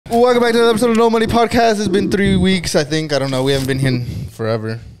welcome back to another episode of No Money Podcast. It's been 3 weeks, I think. I don't know. We haven't been here in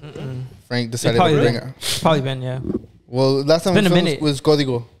forever. Frank decided to bring it. Probably been, yeah. Well, last time we filmed was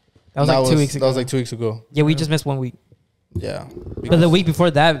Código. That was like 2 weeks ago. That was like 2 weeks ago. Yeah, we just missed 1 week. Yeah. But the week before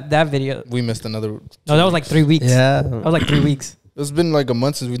that video. We missed another. No, that was like 3 weeks. Yeah. That was like 3 weeks. It's been like a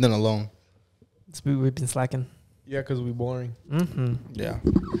month since we've done alone. We've been slacking. Yeah, because we boring. Yeah.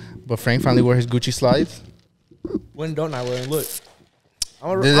 But Frank finally wore his Gucci slides. When don't I wear them? Look.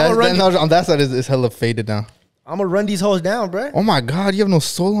 On that side, it's hella faded now. I'm going to run these hoes down, bro. Oh, my God. You have no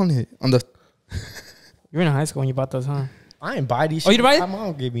soul on it. On the. You were in high school when you bought those, huh? I ain't buy these. Oh, you didn't buy it? My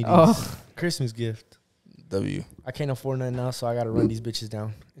mom gave me these. Oh. Christmas gift. W. I can't afford nothing now, so I got to run these bitches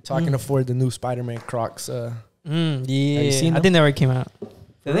down. So I can afford the new Spider-Man Crocs. Yeah. Have you seen I them? think they already came out. Did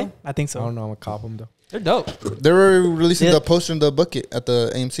Really? they? I think so. I don't know. I'm going to cop them, though. They're dope. They were releasing the poster in the bucket at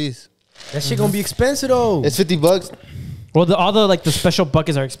the AMC's. That shit going to be expensive, though. It's $50. Well, all the special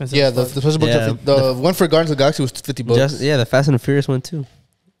buckets are expensive. Yeah, the special bucket. The one for Guardians of the Galaxy was $50. The Fast and the Furious one too.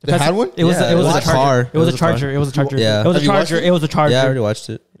 They had one? It was Yeah, a it was a charger. car. It was a charger. It was a charger. Yeah. It was a Have you watched charger. it? It was a charger. Yeah, I already watched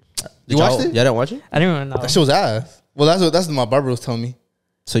it. You watched it? Yeah, I didn't watch it. I didn't even know. That shit was ass. Well, that's what my barber was telling me.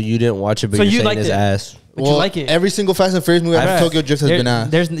 So you didn't watch it, but So you're you saying liked it's it? ass. But you like it. Every single Fast and Furious movie after Tokyo Drift has been ass.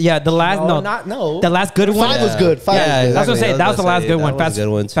 The last the last good one. Five was good. Five was good. That's what I'm saying. That was the last good one. That was a good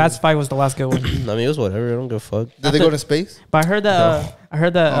one too. Fast 5 was the last good one. I mean, it was whatever. I don't give a fuck. Did they go to space? But I heard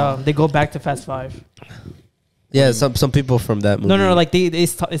that they go back to Fast 5. Yeah, some people from that movie. No. Like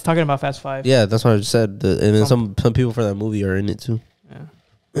it's talking about Fast 5. Yeah, that's what I just said. And then some people from that movie are in it too. Yeah.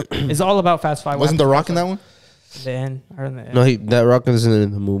 It's all about Fast 5. Wasn't The Rock in that one? The end. I heard the end. No, that Rock isn't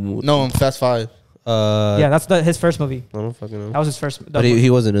in the movie. No, in Fast 5. Yeah, that's his first movie. I don't fucking know. That was his first. But he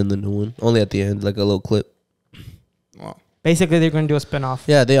wasn't in the new one. Only at the end, like a little clip. Wow. Basically, they're going to do a spin-off.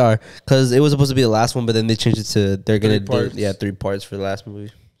 Yeah, they are. Because it was supposed to be the last one, but then they changed it to they're going to do 3 parts for the last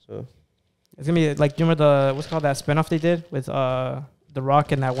movie. So It's going to be like, do you remember what's called that spin-off they did with The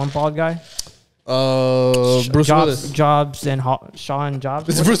Rock and that one bald guy? Bruce Willis. Jobs and Sean Jobs.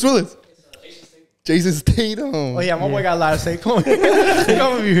 It's Bruce Willis. Jason Statham. Oh, yeah. My boy got a lot to say. Come on. Come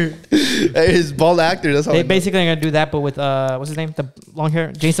over here. Hey, his bald actor. That's how They basically are going to do that, but with, what's his name? The long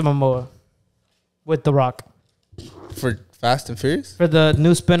hair? Jason Momoa. With The Rock. For Fast and Furious? For the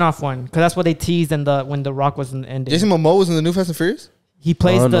new spin-off one. Because that's what they teased when The Rock was in the ending. Jason Momoa was in the new Fast and Furious? He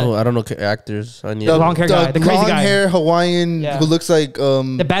plays I don't know actors. I need The long hair guy. The crazy long guy. hair Hawaiian who looks like...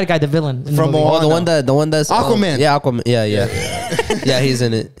 the bad guy, the villain. In From the movie. the one that's... Aquaman. Yeah, Aquaman. Yeah. Yeah, he's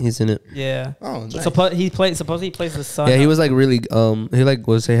in it. Yeah. Oh, nice. Supposedly he plays the son. Yeah, he was like really... he like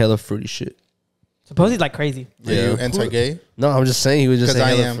was say hella fruity shit. Supposedly he's like crazy. Are you anti-gay? No, I'm just saying he was just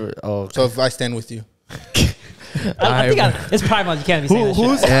saying Because I hella am. Oh, So if I stand with you. I think it's Pride Month. You can't be saying that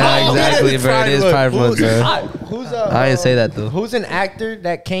shit. yeah, exactly, bro. It is Pride Month, bro. I didn't say that though. Who's an actor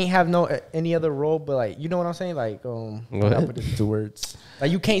that can't have any other role, but like, you know what I'm saying? Like, I'll put it 2 words. Like,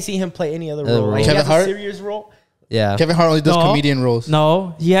 you can't see him play any other role. Like, Kevin he has Hart? a serious role. Yeah, Kevin Hart only does comedian roles.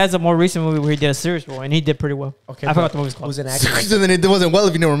 No, he has a more recent movie where he did a serious role and he did pretty well. Okay, I forgot what the movie's called. Who's an actor? So then it wasn't well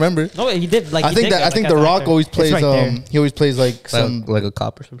if you don't remember. No, he did. Like I think The Rock always plays. He always plays like some like a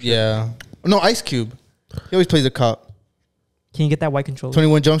cop or something. Yeah. No, Ice Cube. He always plays a cop. Can you get that white controller?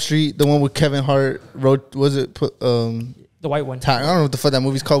 21 Jump Street, the one with Kevin Hart wrote. Was it the white one? I don't know what the fuck that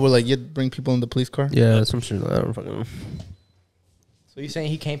movie's called. Where like you bring people in the police car. Yeah, some shit. I don't fucking know. So you're saying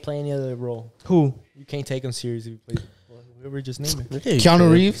he can't play any other role? Who? You can't take him serious if you play. Whoever just named it. Keanu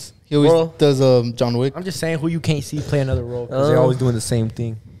Reeves. He always does John Wick. I'm just saying who you can't see play another role because they're always doing the same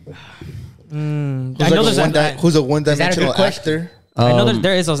thing. I know Who's a one-dimensional actor? I know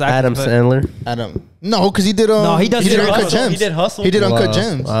there is those actors. Adam Sandler. Adam. No, because he did. No, he does. He did Hustle. Uncut Gems. He did Hustle. He did Uncut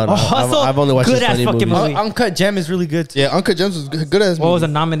Gems. Hustle. I've only watched good this ass funny fucking movies. movie. Uncut Gem is really good too. Yeah, Uncut Gems was good as. What was it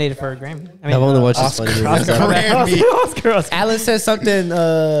nominated for a Grammy? I mean, I've only watched this funny movies. Oscar. Alan said something.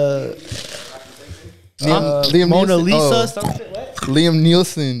 Liam Mona Neeson. Lisa. Something. What? Liam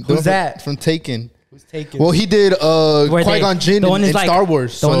Nielsen. Who's that? From Taken. Who's taken? Well, he did Qui-Gon Jinn in Star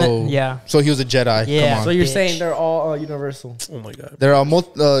Wars. So yeah. So he was a Jedi. Yeah. Come on. So you're saying they're all Universal? Oh my god. There are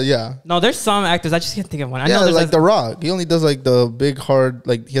yeah. No, there's some actors. I just can't think of one. I Yeah, know there's like The Rock. He only does like the big hard.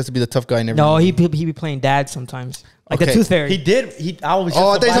 Like he has to be the tough guy and everything. No, he be playing dad sometimes. Like the Okay. Tooth Fairy. He did. I was.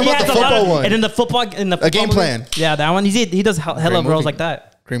 Oh, I thought you were talking about the football one. And in the football, A Game Plan. Yeah, that one. He does hella roles movie. like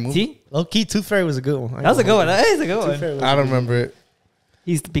that. Great movie. See, Low key, Tooth Fairy was a good one. that was a good one. That is a good one. I don't remember it.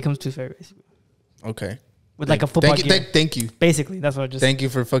 He becomes Tooth Fairy basically. Okay. With like a football gear. Thank you. Basically, that's what I just. Thank you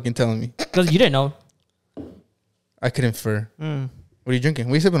for fucking telling me. Because you didn't know. I could infer. What are you drinking?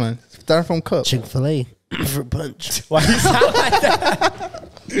 What are you sipping on? Styrofoam cup. Chick-fil-A for punch. Why you sound like that?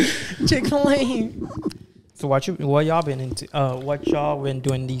 Chick-fil-A. So what y'all been into? What y'all been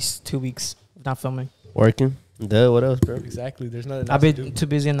doing these 2 weeks not filming? Working. Duh, what else, bro? Exactly. There's nothing. I've been too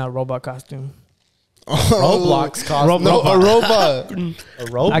busy in that robot costume. Roblox costume. No, a robot. A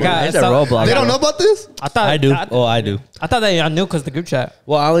robot. I got It's a Roblox. They don't know about this? I thought I do. I do. thought that I knew because the group chat.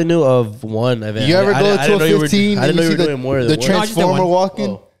 Well, I only knew of one event. You ever go to a 15? I didn't know you were the, doing more the than one. Transformer one.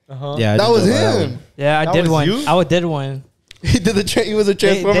 walking? Uh-huh. Yeah, I That did was know about that him. one. Yeah, I That did was one. you? I did one. He did he was a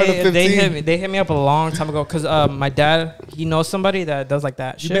Transformer in a 15. They hit me up a long time ago because my dad, he knows somebody that does like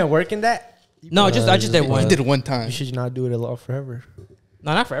that You shit. been working that? No, I just did one. He did one time. You should not do it a lot forever.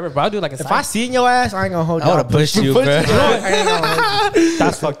 No, not forever, but I'll do like a If side. I seen your ass, I ain't gonna hold you. I would have pushed you, bro. I ain't gonna hold you.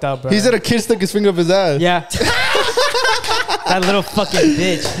 That's fucked up, bro. He said a kid stuck his finger up his ass. Yeah. That little fucking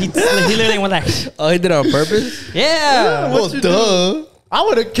bitch. He literally went like, Oh, he did it on purpose? yeah. Well, duh. I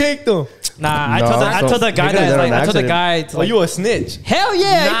would have kicked him. Nah, I No, told the guy you could've that done like, an I told the accident. guy to Oh, like, you a snitch? hell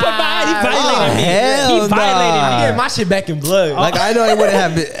yeah, he violated me. hell He violated I me. get my shit back in blood. Like, I know it wouldn't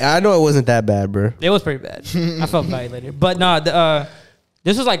have been, I know it wasn't that bad, bro. It was pretty bad. I felt violated, but no,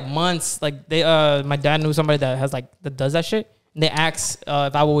 this was like months. Like my dad knew somebody that has that does that shit, and they asked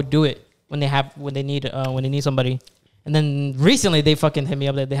if I would do it when they need somebody. And then recently they fucking hit me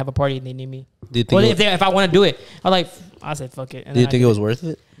up that they have a party and they need me. Do you think If I want to do it, I said fuck it. And do you then think it was worth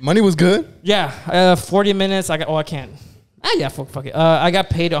it? Money was good. Yeah, 40 minutes. I can't. Yeah, fuck it. I got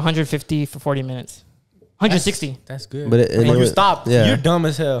paid 150 for 40 minutes. 160. That's good. But But you stopped. Yeah. You're dumb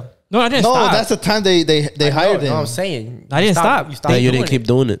as hell. No, I didn't No, stop. that's the time they hired him. No, I'm saying. I didn't stop. You stopped. Yeah, you doing didn't keep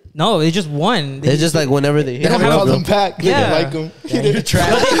doing it. No, they just won. It's just like whenever they They don't have call a- him back. They Yeah. didn't like him. it. You're trash.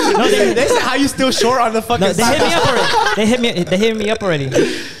 No, They said how you still short on the fucking No, they side. hit me up already. They hit me up already.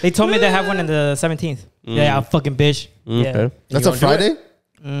 They told me they have one on the 17th. Yeah, fucking bitch. Yeah. Okay. That's You a gonna do Friday?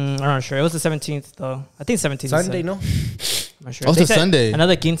 I'm not sure. It was the 17th though. I think 17th. Sunday, no? I'm not sure. Oh, it's They a said Sunday.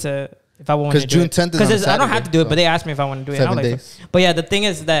 Another quince if I want to 'Cause do June it. 10th is on a Because I don't have Saturday, to do it, so. but they asked me if I want to do it. 7 I was like, days. but yeah, the thing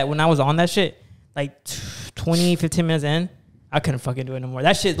is that when I was on that shit, like 15 minutes in, I couldn't fucking do it no more.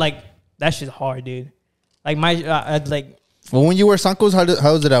 That shit's hard, dude. Like Well, when you wear Sankos,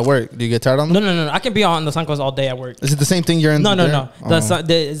 how is it at work? Do you get tired on them? no. I can be on the Sunkos all day at work. Is it the same thing you're in? No. there?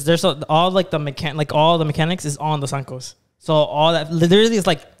 There's all like all the mechanics is on the Sunkos. So all that literally is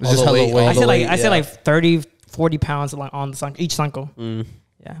like It's just All the hella way- weight. all I the said way, I said yeah. like 30, 40 pounds like on the each Sunko.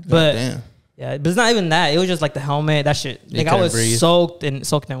 Yeah, but Damn. yeah, but it's not even that. It was just like the helmet, that shit. You Like I couldn't was breathe.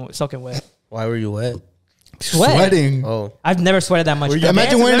 soaking wet. Why were you wet? Sweat. Sweating. Oh. I've never sweated that much. Were you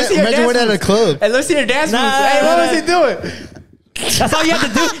Imagine dancing? wearing Let me that. see your Imagine wearing that at a dance club. Hey, let's see your dance moves. Nah, Hey, what nah, was he doing? That's all you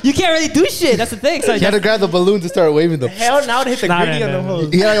have to do. You can't really do shit. That's the thing. So He had to grab the balloons and start waving them. Hell, now to hit the Nah, gritty nah, on the nah.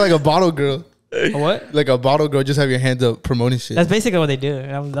 hoes. He had like a bottle girl. what? Like a bottle girl, just have your hands up promoting shit. That's basically what they do.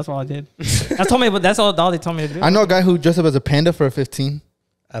 That's all I did. That's all they told me to do. I know a guy who dressed up as a panda for a 15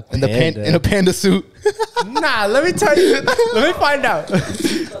 in a panda suit. Nah, let me tell you. Let me find out.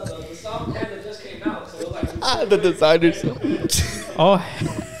 The song Panda just came out, so it was like, The designers. oh,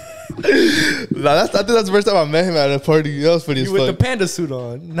 I think that's the first time I met him at a party. That was funny as You with the fuck. panda suit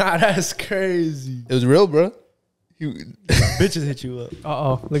on. Nah, that's crazy. It was real, bro. Bitches hit you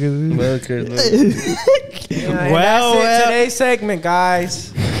up. look at this. Yeah, Well, that's it. Today's segment,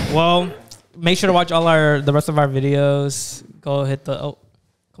 guys. Well, make sure to watch the rest of our videos. Go hit the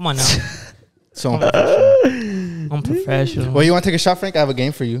come on now. So, I'm professional. well, you want to take a shot, Frank? I have a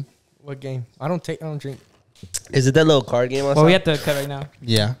game for you. What game? I don't drink. Is it that little card game I saw? Well, we have to cut right now.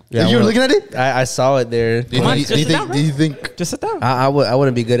 Yeah. Yeah, you were well- looking at it? I saw it there. Do you, Come on, think, just sit down, bro. do you think? Just sit down. I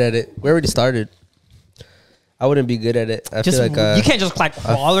wouldn't be good at it. We already started. I wouldn't be good at it. I Just feel like you can't just like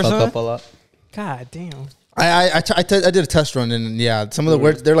I crawl or fuck up a something. lot. God damn. I did a test run and yeah, some of the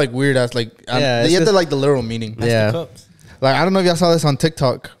words they're like weird ass like Yeah, they it's have just- like the literal meaning. Yeah. Cups. Like I don't know if y'all saw this on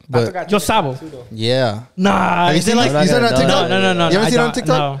TikTok, but Yo Sabo. yeah. Nah. Have you Is it seen like it? You seen it on No, TikTok? no. You haven't I seen it on don't-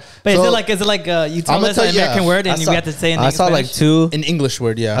 TikTok? No. But So- is it like you tell I'ma us tell an you, American yeah. word and I we saw- have to say in I saw like Spanish? two. An English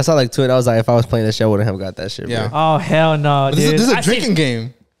word, yeah. I saw like two, and I was like, if I was playing that shit, I wouldn't have got that shit. Yeah. Bro. Oh hell no, But dude. this is a I seen- drinking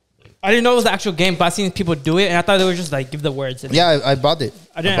game. I didn't know it was the actual game, but I seen people do it, and I thought they were just like give the words. Yeah, I bought it.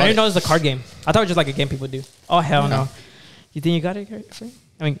 I didn't know it was a card game. I thought it was just like a game people do. Oh hell no. You think you got it, Frank?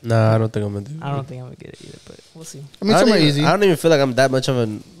 I mean, Nah, I don't think I'm gonna do it. I don't think I'm gonna get it either, but we'll see. I mean, I some don't are even- easy. I don't even feel like I'm that much of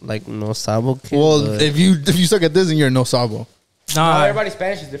a like no sabo kid. Well, but- if you suck at this, then you're no sabo. Nah, Everybody's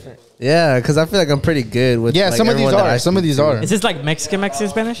Spanish is different. yeah, because I feel like I'm pretty good with. Yeah, like, some of these everyone that are. I Some of speak these to. are. is this like Mexican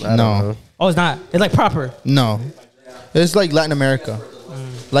Spanish? I don't No. know. Oh, it's not. It's like proper. No, it's like Latin America.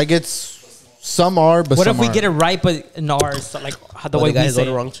 Like it's some are, but What some if we aren't. get it right, but in ours, so like how the Well, way the guy we is say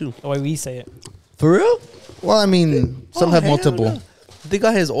ordered it? wrong too. The way we say it. For real? Well, I mean, some have hell multiple. no. They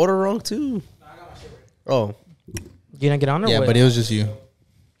got his order wrong too. Oh, You didn't get on or Yeah, what? but it was just you.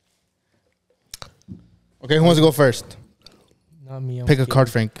 Okay, who wants to go first? Not me. I'm Pick a scared. card,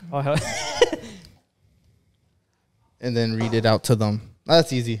 Frank, Oh, hell. and then read it out to them. Oh,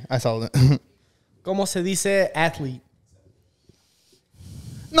 that's easy. I saw it. ¿Cómo se dice athlete?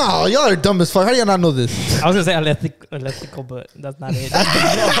 No, y'all are dumb as fuck. How do y'all not know this? I was gonna say electrical, but that's not it.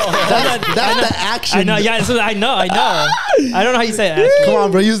 That's the action. I know. Yeah, I know. I don't know how you say athlete. Come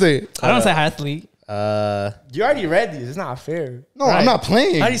on, bro. You say it. I don't say athlete. You already read these. It's not fair. No, I'm not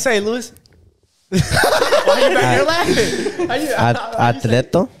playing. How do you say it, Lewis? Why are you back there laughing?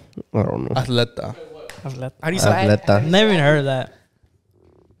 Atleto? I don't know. Atleta. How do you say it? I've Atleta. never even heard of that.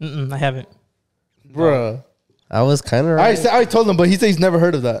 I haven't. Bruh. I was kind of I right. already told him, but he said he's never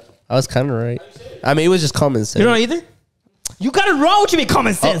heard of that. I was kind of right. I mean, it was just common sense. You don't know either? You got it wrong. What you mean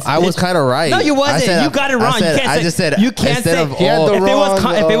common sense? I was kind of right. No, you wasn't. I said- You got it wrong. I said- you can't I say, just said you can't instead say. of all- the if it was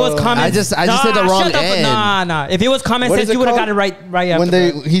wrong, common, I just said the wrong shut up. end. Nah. If it was common What sense, is it you would have got called? it right When after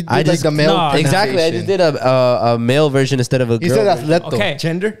they that. he did I like just- the male No. Exactly. I just did a male version instead of a girl. He said version. athleto. Okay.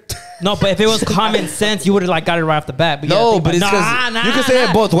 Gender? No, but if it was common sense, you would have like got it right off the bat. But you gotta No, think but it's about- because you can say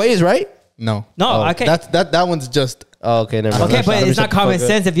it both ways, right? No. No, Oh, okay. That one's just. Oh, okay, never mind. Okay, but it's not common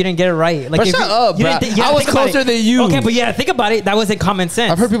sense if you didn't get it right. Like, But if shut you, up, you bruh. didn't you I gotta was think about closer it. than you. Okay, but yeah, think about it. That wasn't common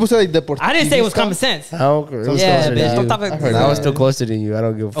sense. I've heard people say like deportivo. I didn't say it was common sense. I Yeah, was bitch. Don't talk I heard about. that. I was still closer than you. I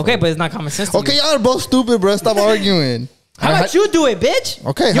don't give a fuck. Okay, but it's not common sense. To Okay, you. y'all are both stupid, bro. Stop arguing. How about you do it, bitch?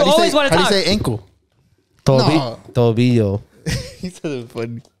 Okay, You how do you always say, want to how talk. do you say ankle? No. Tobillo. He said it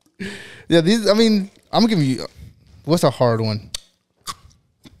funny. Yeah, these. I mean, I'm gonna give you. What's a hard one?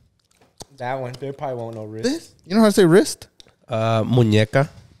 That one. They probably won't know wrist. This? You know how to say wrist? Muñeca.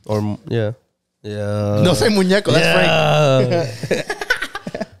 Or, yeah. Yeah. No, say muñeco. That's Frank.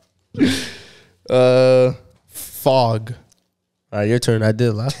 Fog. All right, your turn. I did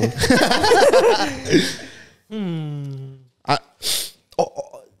the last one.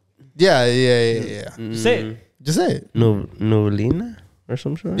 Yeah. Say it. Just say it. Novelina or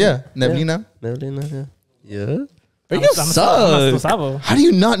some sort? Yeah, Neblina. Novelina, yeah. Yeah. But I'm you a No suck. Sabo. How do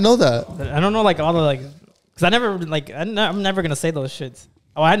you not know that? I don't know like all the like, cause I never like I'm never gonna say those shits.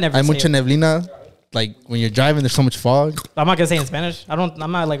 Oh, I never. Hay say mucha it. neblina. Like when you're driving, there's so much fog. I'm not gonna say it in Spanish. I'm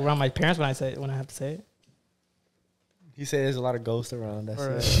not like around my parents when I have to say it. He said there's a lot of ghosts around. That's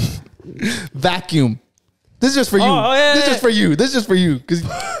Or, it. Vacuum. This is just for you. Oh, yeah, This is yeah. just for you. This is just for you. Cause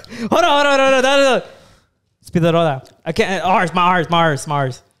hold on. Spiderola. I can't. Mars.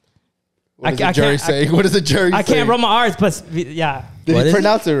 what does the I jury can't- say? What does the jury say? I can't roll my R's, but yeah. Did What he is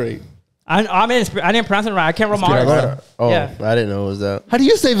pronounce it right? I didn't pronounce it right. I can't roll my R's. Spiderola. Oh, Yeah. I didn't know it was that. How do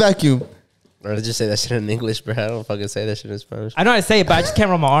you say vacuum? Or I just say that shit in English, bro. I don't fucking say that shit in Spanish. I know how to say it, but I just can't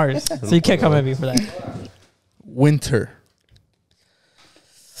roll my R's. So you can't come at me for that. Winter.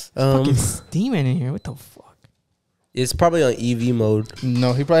 Fucking steaming in here. What the fuck? It's probably on EV mode.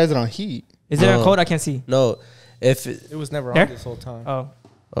 No, he probably has it on heat. Is there a No. code I can't see? No, if it, It was never There? on this whole time. Oh,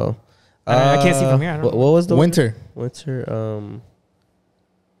 oh, I can't see from here. I don't What, know. what was the Winter. Winter.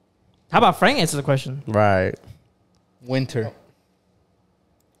 How about Frank answer the question? Right. Winter.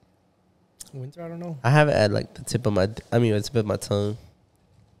 Winter, I don't know. I have it at like the tip of my. I mean, the tip of my tongue.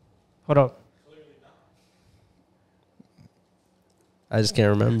 Hold up. I just can't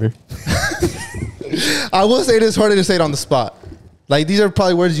remember. I will say this harder to say it on the spot. Like these are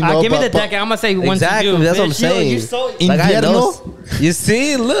probably words you know. Give me the but- decade. I'm gonna say one Exactly. to you. That's what I'm Bitch, you- saying. You so Like, I know. Invierno? You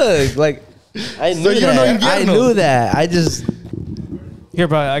see, look, like I knew you don't know that. I invierno? knew that. I just. here,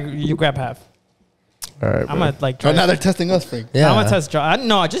 bro. You grab half. All right. I'm gonna like. Oh, Try now they're testing us, Frank. Yeah. I'm gonna test Josh.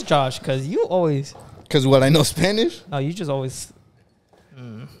 No, just Josh, because you always. Because what I know Spanish. No, you just always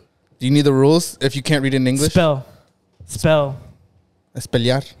Do you need the rules if you can't read in English? spell.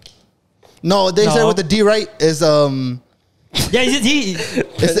 Espellar. No, they said No. with the D right is Yeah,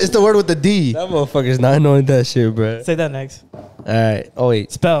 it's the word with the D. That motherfucker's not knowing that shit, bro. say that next. All right. Oh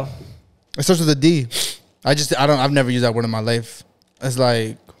wait. Spell. It starts with a D. I've never used that word in my life. It's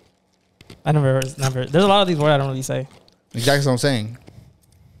like I never. There's a lot of these words I don't really say. exactly what I'm saying.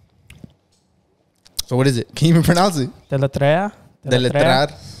 So what is it? Can you even pronounce it? Deletrea.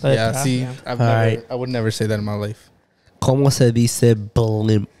 Deletrar. Yeah, Deletrar, see, yeah. I would never say that in my life. ¿Cómo se dice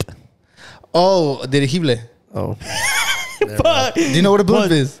blimp? Oh, dirigible. Oh. Fuck. Do you know what a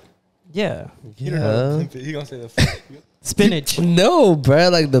blimp is? Yeah. You don't know. He gonna say Spinach. No, bro.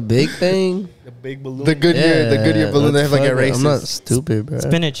 Like the big thing. the big balloon. The Goodyear balloon. They have like fuck, erases. I'm not stupid, bro.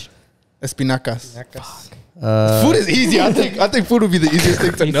 Spinach. Espinacas. Fuck. Food is easy. I think food would be the easiest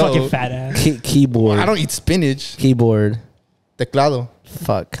thing to You know. fucking fat ass. Keyboard. I don't eat spinach. Keyboard. Teclado.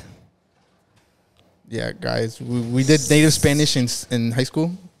 Fuck. Yeah, guys, we did native Spanish in high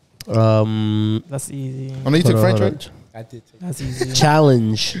school. That's easy. I know you took Hold on, French, hold on. right? I did. That's easy.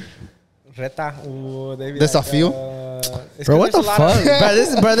 Challenge. Reta. Desafío. Bro, what the fuck? Bro,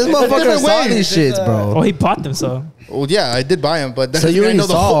 this motherfucker saw these shits, bro. Oh, he bought them, so. Well, yeah, I did buy them, but So you already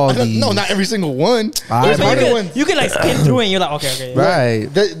saw all these. No, not every single one. Alright, There's harder ones. You can like skim through it and you're like, okay. Right.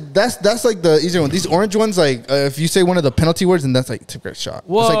 That's like the easier one. These orange ones, like if you say one of the penalty words, and that's like take a shot.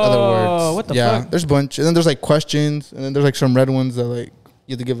 Whoa, it's like other words. what the yeah, fuck? there's a bunch, and then there's like questions, and then there's like some red ones that like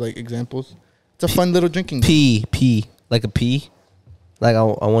you have to give like examples. It's a fun little drinking. Pea, like a pea. Like I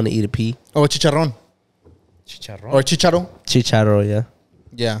want to eat a pea. Oh, a chicharrón. Or chicharo. Chicharo, yeah.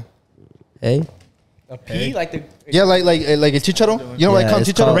 Yeah. Hey. A pea, like the. Yeah, like a chicharo. You know, Yeah, like called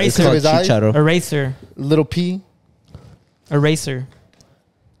it's chicharo. called- It's it's called his called eyes. chicharo. Eraser. Little pea. Eraser.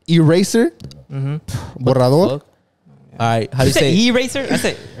 Eraser. Borrador. All right. How do You you say say? eraser? I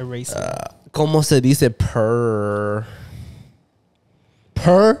said eraser. ¿Cómo se dice purr?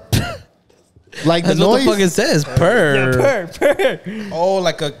 Purr. Like the That's what the fuck noise. it says. Purr. Purr. Oh,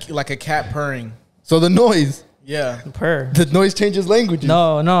 like a cat purring. So the noise. Yeah. Purr. The noise changes languages.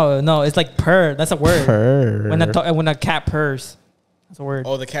 No. It's like purr. That's a word. Purr. When a cat purrs, that's a word.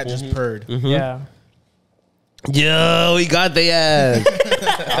 Oh, the cat just purred. Yeah. Yo, we got the ass.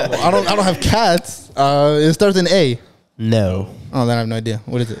 I don't have cats. It starts in A. No. Oh, then I have no idea.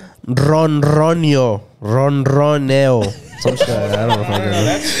 What is it? Ronronio. Ronroneo. Some shit. I don't know if I know.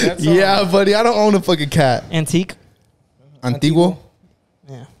 That's Yeah, buddy. I don't own a fucking cat. Antique. Antiguo.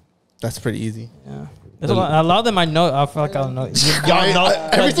 Yeah. That's pretty easy. Yeah. There's a lot of them I know. I feel like I don't know. Y'all know.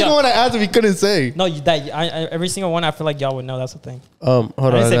 Every single one I asked him, he couldn't say. No, every single one I feel like y'all would know. That's the thing. Hold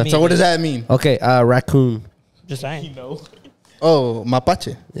I didn't say on. me. So what does that mean? Okay, raccoon. Just saying. Oh,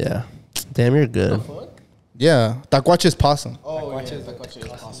 mapache. Yeah. Damn, you're good. Yeah. Tacuache is possum. Oh,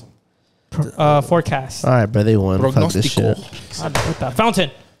 yeah. Awesome. Forecast. All right, bro. They won. Fuck this shit. I'd put that. Fountain.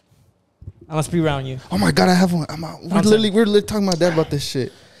 I must be around you. Oh my god, I have one. We're literally talking about that about this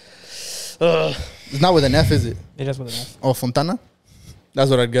shit. It's not with an F, is it? It is with an F. Oh, Fontana? That's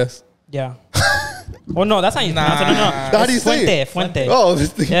what I'd guess. Yeah. Oh no, that's not you pronounce it. No. How do you say it? Fuente. Oh,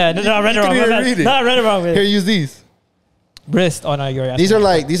 this thing. Yeah, no, I read it You wrong. couldn't My even bad. read it. No, I read it wrong. Here, use these. Wrist. Oh no, you're asking.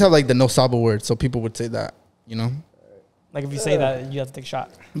 These have like the no sabo words, so people would say that, you know? Like if you say that, you have to take a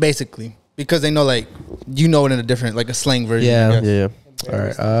shot. Basically. Because they know like you know it in a different, like a slang version. I Yeah, guess. yeah. All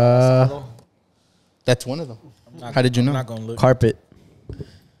right. That's one of them. How did you know? I'm not gonna look. Carpet.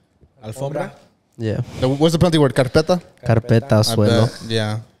 Alfombra. Yeah. What's the penalty word? Carpeta? Carpeta, I suelo. bet.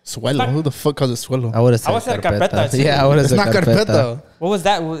 Yeah. Suelo. Who the fuck calls it suelo? I would have I said would say carpeta, too. Yeah, I would have It's said not carpeta. What was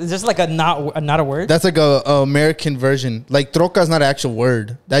that? Was just like a not a word? That's like a American version. Like troca is not an actual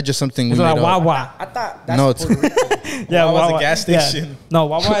word. That's just something we It's made like up. Wawa. I thought that's No, it's Yeah, Wawa's a Wawa. gas Yeah. station. No,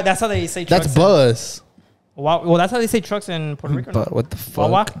 Wawa. That's how they say trucks. that's bus. Well, that's how they say trucks in Puerto Rico. But no? what the fuck?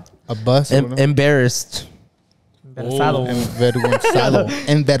 Wawa. A bus. Embarrassed. Embarazado. Envergonzado.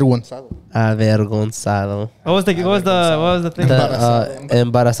 Envergonzado. Avergonzado. What was the thing?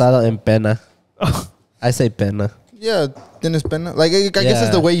 Embarazado en pena. I say pena. Yeah, then it's pena. Like I guess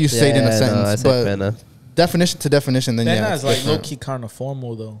it's the way you say it in a sentence. No, I say but pena. definition to definition, then Pena yeah. is it's like different. low key kind of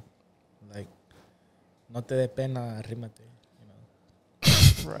formal though. Like, no te dé pena, arrímate.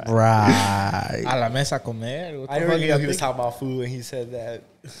 Right. A la mesa comer. What the I fuck already you knew he was think? talking about food when he said that.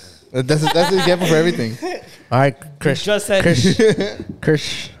 That's the example for everything. All right, Chris. Just said.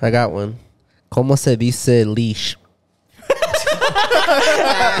 Chris, I got one. ¿Cómo se dice leash?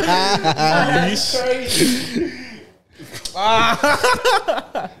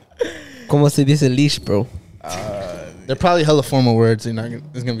 ¿Cómo se dice leash, bro? They're probably hella formal words. You're not gonna,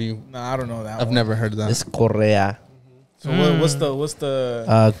 it's gonna be. Nah, I don't know that. I've one. never heard of that. Es correa. So what's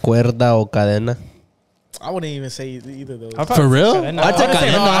the? Cuerda o cadena. I wouldn't even say either of those. I'll probably For real? say cadena. I'd say I would say-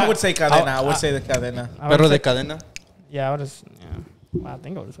 cadena. No, I would say cadena. I would say the cadena. I would Perro say- de cadena. Yeah, I would just. Yeah. Well, I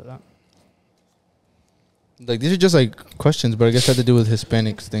think I would have said that. Like these are just like questions, but I guess it had to do with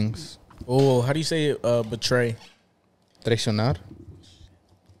Hispanics things. Oh, how do you say betray? Traicionar.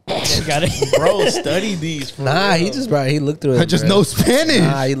 You got it. Bro, study these. for Nah, real. he just brought. He looked through it. I just bro. know Spanish.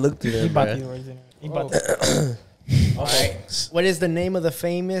 Nah, he looked through He it. bought bro. these words in. He bought. Alright. What is the name of the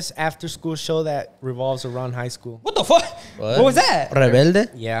famous after-school show that revolves around high school? What the fuck? What was that? Rebelde.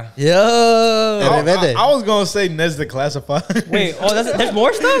 Yeah. Yo. I was gonna say Nes the Classified. Wait. Oh, there's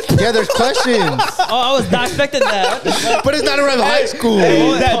more stuff. Yeah, there's questions, Oh, I was not expecting that. but it's not around high school.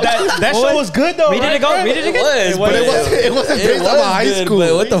 that show was good though. Read it again. Read it again. But it wasn't based on high good, school.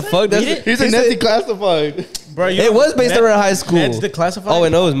 but what the fuck? That's Read it. He's a Nessie classified. Bro, you It know, was based around high school. Ned's the Classified. Oh, I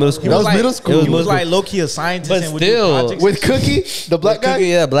know it was middle school. That was like- middle school. it was He was middle like low key a scientist But and would do still, projects. With Cookie, the black guy. Cookie,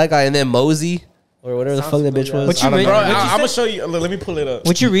 yeah, black guy, and then Mosey or whatever the fuck that bitch was. What you read? Bro, What you I'm gonna said? show you. Let me pull it up.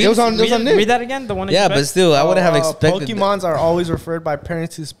 What you read? It was on read, Nick. read that again. The one. that Yeah, you but read? still, I wouldn't have expected. Pokemons are always referred by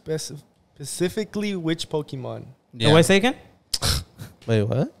parents to Specifically, which Pokemon? Yeah. Wait, say again? Wait,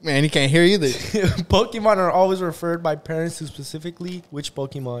 what? Man, he can't hear either. Pokemon are always referred by parents to specifically which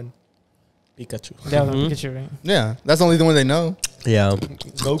Pokemon? Pikachu. Yeah, Pikachu, right? Yeah, that's only the one they know. Yeah.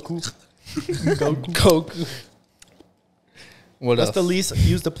 Goku. Goku. What What's else? the least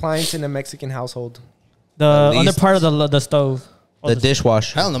used appliance in a Mexican household? The under part of the stove. The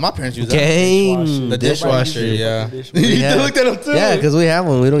dishwasher. Hell no, my parents use that. Gang. The dishwasher, yeah. You Yeah. looked at them too. Yeah, because we have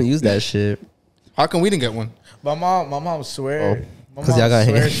one. We don't use that shit. How come we didn't get one? My mom swear. My 'Cause mom y'all got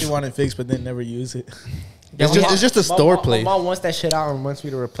swear hands. she wanted fixed, but then never use it. It's just a store place. My mom wants that shit out and wants me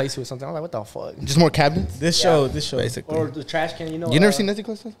to replace it with something. I'm like, what the fuck? Just more cabinets, This show, basically. Or the trash can, you know. You never seen Nancy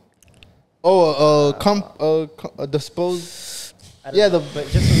Classes? Oh, dispose. Yeah, but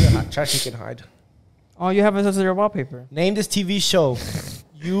just so the trash can hide. Oh, you have it as your wallpaper. Name this TV show.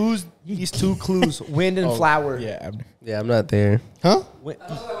 Use these two clues: wind and flower. Yeah, Abner. Yeah, I'm not there. Huh?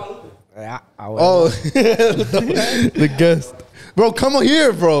 Yeah, Oh, the guest. Bro, come on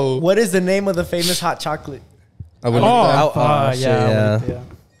here, bro. What is the name of the famous hot chocolate? I would shit, yeah. Yeah.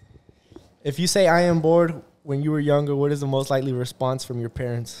 If you say I am bored when you were younger, what is the most likely response from your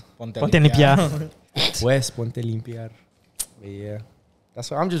parents? Ponte limpiar. Pues ponte limpiar. Yeah.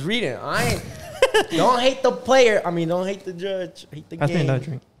 That's what I'm just reading. I ain't don't hate the player. I mean, don't hate the judge. Hate the Pass me another game.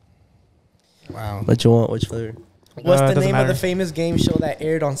 drink. Wow. What you want? Which flavor? What's the doesn't name of the matter. famous game show that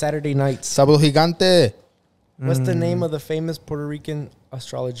aired on Saturday nights? Sábado Gigante. What's the name of the famous Puerto Rican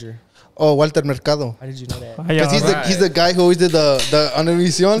astrologer? Oh, Walter Mercado. How did you know that? Because he's the guy who always did the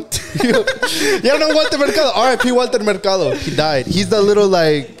Univision. You know Walter Mercado? R.I.P. Walter Mercado. He died. He's the little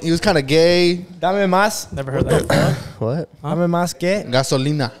like, he was kind of gay. Dame más. Never heard that. What? Dame más que.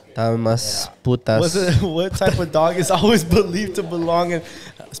 Gasolina. Dame más putas. What type of dog is always believed to belong in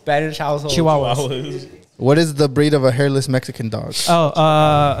Spanish households? Chihuahuas. What is the breed of a hairless Mexican dog?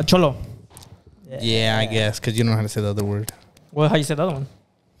 Oh, cholo. Yeah, I guess, because you don't know how to say the other word. Well, how you said the other one?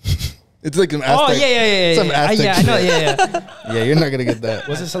 It's like an Aztec. Oh, yeah. Some Aztec Yeah, I know. shit. Yeah. Yeah, you're not going to get that.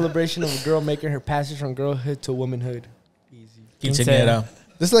 What's a celebration of a girl making her passage from girlhood to womanhood? Easy. Quinceañera.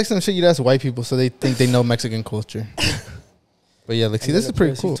 This is like some shit you'd ask white people so they think they know Mexican culture. But yeah, like, see, this is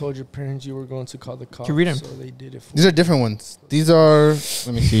pretty cool. You told your parents you were going to call the cops. Can you read 'em? So they did it for These are different ones. These are, let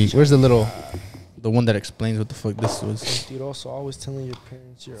me see. Where's the one that explains what the fuck this was? Mentiroso, always telling your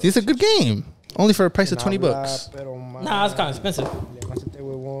parents you're See, it's a good game. Only for a price of $20. Nah, it's kind of expensive.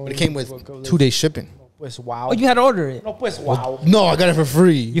 But it came with 2-day shipping. Pues wow. Oh, you had to order it. No, pues wow. No, I got it for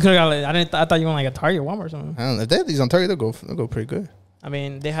free. You could have got. I thought you went like a Target, Walmart, or something. I don't know. If they have these on Target, they'll go pretty good. I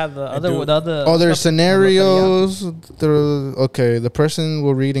mean, they have the do. other. Oh, there's stuff. scenarios. Okay, the person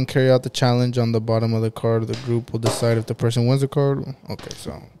will read and carry out the challenge on the bottom of the card. The group will decide if the person wins the card. Okay,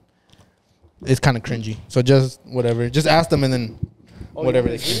 so it's kind of cringy. So just whatever. Just ask them and then whatever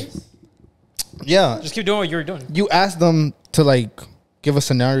they can. Yeah, Just keep doing what you were doing. you ask them to like give a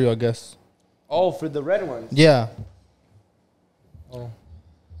scenario, I guess. Oh, for the red ones. Yeah. Oh.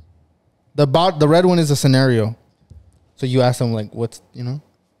 The red one is a scenario. So you ask them like, what's, you know?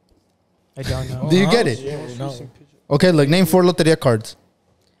 I don't know. Do you get it? No. Okay, look, name 4 loteria cards.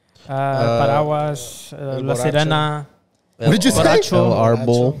 Paraguas, La Sirena, What did you say? Borracho, El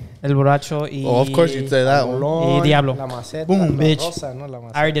Arbol. El Borracho, y... Oh, of course you'd say that one. Y Diablo. La maceta, Boom, la bitch. rosa, no la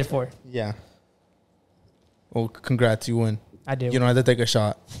maceta. I already did 4. Yeah. Oh, congrats, you win. I did. You don't have to take a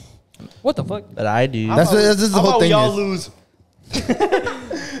shot. What the fuck? But I do. That's this is the whole thing. Y'all Is. lose.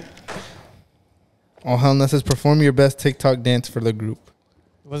 Oh, hell no, it says perform your best TikTok dance for the group.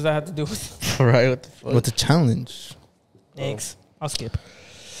 What does that have to do with? Right? What the fuck? What's a challenge? Thanks. I'll skip.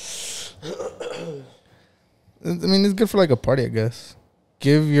 I mean, it's good for like a party, I guess.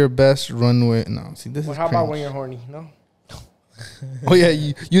 Give your best runway. No, see, this Well, is how about cringe. when you're horny? No. Oh, yeah,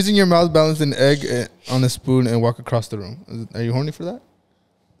 using your mouth balance an egg on a spoon and walk across the room. Are you horny for that?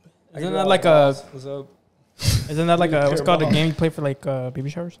 Isn't that like a? What's up? Isn't that like a? What's it called, a game you play for like baby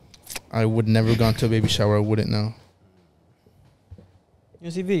showers? I would never have gone to a baby shower. I wouldn't know.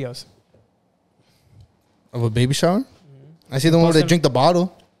 You see videos. Of a baby shower? I see the one where they drink the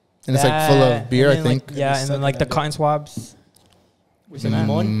bottle. And it's like full of beer, I and then, think. Like, yeah, and then like the cotton swabs.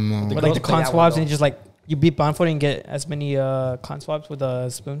 No. But like the cotton swabs, and you just like you beat blindfolded and get as many cotton swabs with a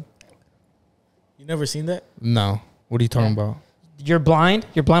spoon. You never seen that? No. What are you talking about? You're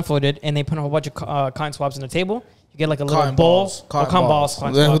blindfolded, and they put a whole bunch of cotton swabs on the table. You get like a little Cotton bowl. balls. Cotton balls.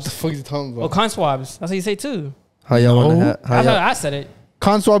 Cotton What the swabs. fuck are you talking Oh, about? cotton swabs. That's how you say it too. How y'all want No. to have? That's how I said it.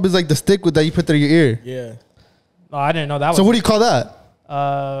 Con swab is like the stick with that you put through your ear. Yeah. Oh, I didn't know that. So what do you call that?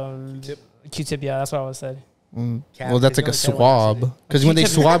 Q-tip. Yeah, that's what I was said. Well, that's like a swab. Because when they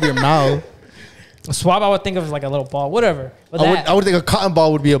swab your mouth. A swab I would think of as like a little ball, whatever. But I would think a cotton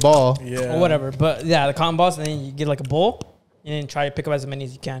ball would be a ball. Yeah. or whatever. But yeah, the cotton balls, and then you get like a bowl, and then try to pick up as many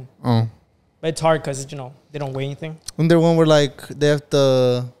as you can. Oh. But it's hard because they don't weigh anything. Isn't there one where like they have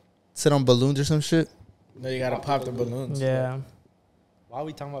to sit on balloons or some shit? No, you gotta pop the balloons. Yeah. Why are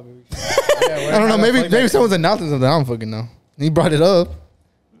we talking about baby? I don't know. Maybe someone's announcing something. I don't fucking know. He brought it up.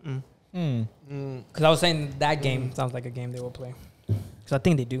 Because I was saying that game sounds like a game they will play. Because I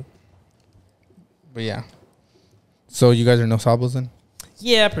think they do. But yeah. So you guys are no sabos then?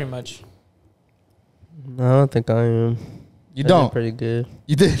 Yeah, pretty much. No, I don't think I am. You I don't? did pretty good.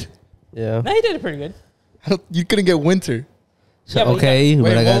 You did? Yeah. No, he did it pretty good. You couldn't get winter. So, Yeah, but okay,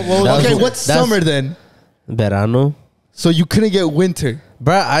 but I got. Okay, what's summer then? Verano. So you couldn't get winter.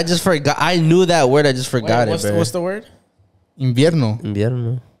 Bruh, I just forgot. I knew that word. I just forgot What's, it, bro. what's the word? Invierno.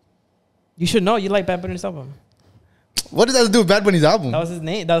 Invierno. You should know. You like Bad Bunny's album. What does that have to do with Bad Bunny's album? That was his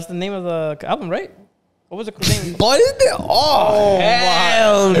name. That was the name of the album, right? What was the name? What is it? Oh,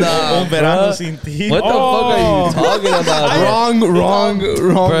 hell no. Un verano sin ti. What the fuck are you talking about, bro? Wrong.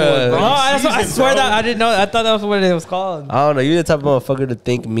 Bruh. Oh, I swear that I didn't know. I thought that was what it was called. I don't know. You the type of motherfucker to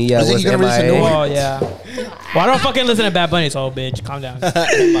think me. I You think was you gonna release a new MIA. one? Oh yeah. Well, I don't fucking listen to Bad Bunny, so bitch, calm down.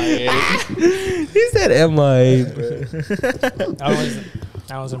 He said MIA, bro. I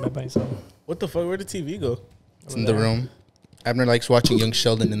don't listen to Bad Bunny, so. What the fuck? Where did the TV go? It's in the room. Abner likes watching Young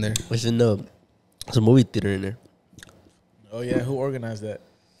Sheldon in there. It's in the. There's a movie theater in there. Oh yeah, who organized that?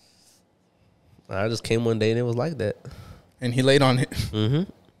 I just came one day and it was like that. And he laid on it. Mm-hmm.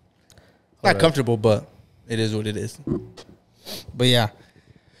 Not comfortable, but it is what it is. But yeah.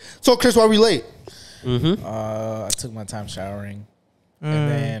 So Chris, why are we late? Mm-hmm. I took my time showering,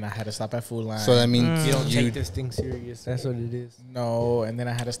 and then I had to stop at Food Line. So that means You don't you take this thing serious. That's what it is. No, and then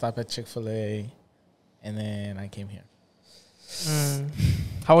I had to stop at Chick-fil-A, and then I came here.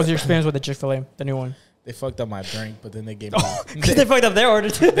 How was your experience with the Chick-fil-A, the new one? They fucked up my drink, but then they gave me. Because they fucked up their order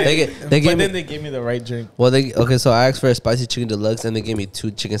too. They but gave me. then they gave me the right drink. Well, okay. So I asked for a spicy chicken deluxe and they gave me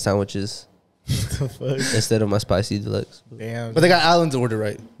 2 chicken sandwiches The fuck? instead of my spicy deluxe. Damn. but they got Alan's order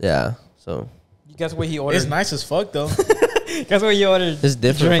right. Yeah. So Guess what he ordered? It's nice as fuck though. Guess what you ordered? it's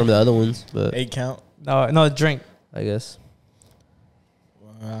different Drink. from the other ones, but 8 count. No, drink. I guess.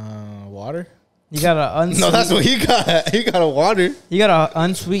 Water. You got a unsweet. No, that's what he got. He got a water. You got a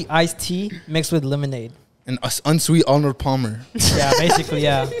unsweet iced tea mixed with lemonade. An unsweet Arnold Palmer. Yeah, basically,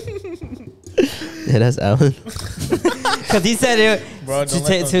 yeah. Yeah, that's Alan. Because he said it Bro, to, don't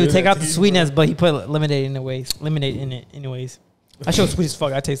let them to do take that out to the you, sweetness, but he put lemonade in it anyways. That shit was sweet as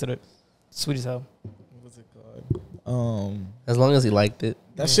fuck. I tasted it. Sweet as hell. What's it called? As long as he liked it.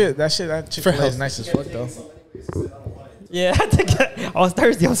 That Chick-fil-A is nice as fuck though. Yeah, I was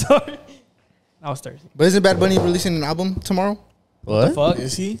thirsty. I'm sorry. I was thirsty. But isn't Bad Bunny releasing an album tomorrow? What? Fuck.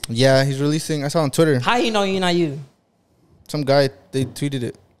 Is he? Yeah, he's releasing. I saw on Twitter. How you know you not you? Some guy, they tweeted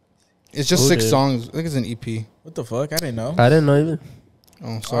it. It's just Who 6 did? songs. I think it's an EP. What the fuck? I didn't know. I didn't know even.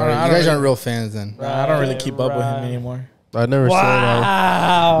 Oh, sorry. I You don't guys really- aren't real fans then. I don't really keep up with him Right. anymore. I never said that.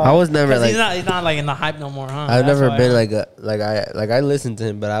 Wow. I was never 'Cause like. he's not like in the hype no more, huh? I've That's never why. been I listened to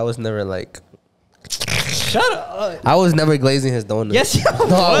him, but I was never like. Shut up. I was never glazing his donuts. Yes, you No,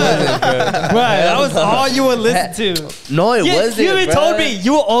 I wasn't, bro. Right, that was all you would listen to. No, it wasn't. You even bruh. told me.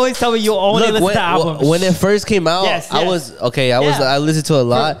 You will always tell me you only Look, listen to albums. when it first came out, Yes, I yes. was okay. I listened to a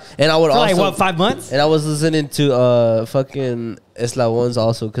lot, and I would For also like what, 5 months? and I was listening to fucking Isla Ones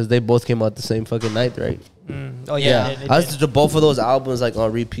also because they both came out the same fucking night, right? Oh yeah. I listened to both of those albums like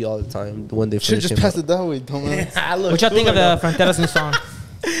on repeat all the time when they Should first just came pass out. it that way, dumbass. Which I think of the Fronteras new song.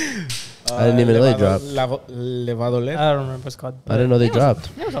 I didn't even know they dropped. Levadole. I don't remember what it's called. I didn't know they It was- dropped.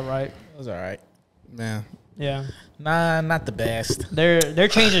 It was alright. It was alright. Yeah. Yeah, Nah, not the best. they're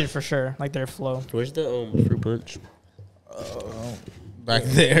changing it for sure. Like their flow. Where's the fruit punch? Back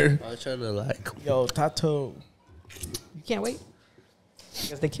there. I was trying to like. Yo, Tato. You can't wait.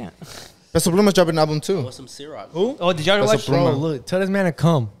 Because they can't. Peso Pluma's dropping an album too. some syrup. Who? Oh, did y'all That's a watch? Pluma. Bro, look, tell this man to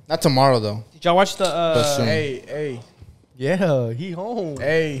come. Not tomorrow though. Did y'all watch the? But soon. Hey. Yeah, he home.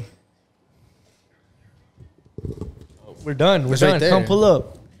 Hey. We're done. We're It's right done. there. Come pull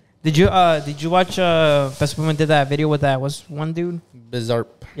up. Did you watch? Best Woman did that video with that was one dude. Bizarre.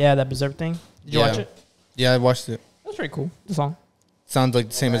 Yeah, that Berserk thing. Did you Yeah. watch it? Yeah, I watched it. That was pretty cool. The song. Sounds like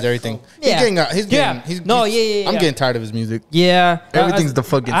the same as everything. Yeah. He's getting. Yeah. He's, No, he's- yeah. I'm getting tired of his music. Yeah, Everything's the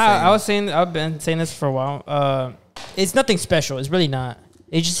fucking same. I was saying I've been saying this for a while. It's nothing special. It's really not.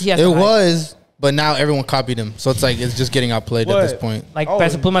 It just he has It the hype. was, but now everyone copied him. So it's like it's just getting outplayed at this What? point. like Oh,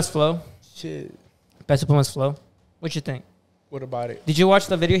 Peso Pluma's flow. Shit. Peso Pluma's flow. What you think? What about it? Did you watch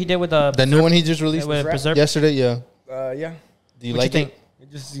the video he did with The new one he just released with Berserk? yesterday. Yeah. Yeah. Do you What like you it? think? It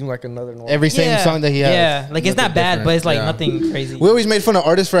just seemed like another normal. Every same song that he has. Yeah, like it's not bad, different. but it's like Yeah. nothing crazy. We always made fun of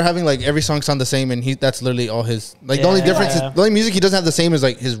artists for having like every song sound the same, and that's literally all his. Like the only Yeah. difference, is the only music he doesn't have the same is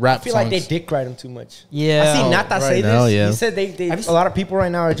like his rap I feel songs. like they dick ride him too much. Yeah. I see Nata right say now, this. yeah. He said they a lot of people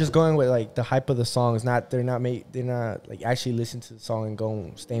right now are just going with like the hype of the songs. They're not like actually listening to the song and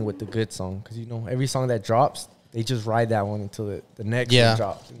going staying with the good song, because you know every song that drops, they just ride that one until the next one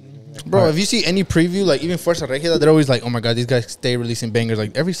drops. Bro, if you see any preview, like even Fuerza Regida, they're always like, oh my god, these guys stay releasing bangers.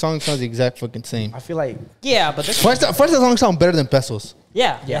 Like every song sounds the exact fucking same. I feel like Yeah, but this Fuerza songs sound better than Pesos.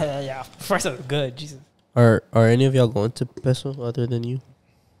 yeah. First of all, good. Jesus. Are any of y'all going to Peso other than you?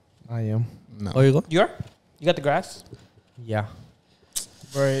 I am. No. Oh, you go? You are? You got the grass? Yeah.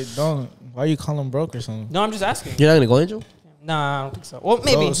 Bro, don't. Why you call him broke or something? No, I'm just asking. You're not gonna go, Angel? Nah, I don't think so. Well,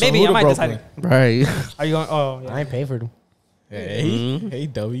 maybe, So maybe who I the might broke decide. one? Right. Are you going? Oh, yeah. I ain't paying for them. Hey, Mhm. hey,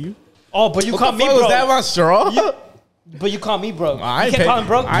 W. Oh, but you call me Was broke. that my straw? But you call me broke. I You ain't can't pay, call him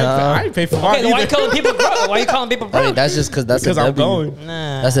broke. I ain't pay for Okay, mine then why you either. calling people broke? Why you calling people broke? I mean, that's just that's Because a I'm W. going.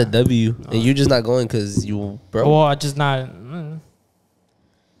 Nah. That's a W, and you just not going because you broke. Well, I just not.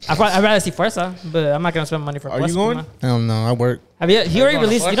 I'd rather see Fuerza, but I'm not gonna spend money for. Are you Fuerza, going? man. I don't know. I work. Have you? He already going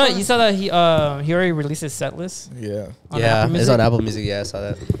to released. You know, Fuerza? you saw that he already released his set list. Yeah. On Yeah, Apple it's Music? on Apple Music. Yeah, I saw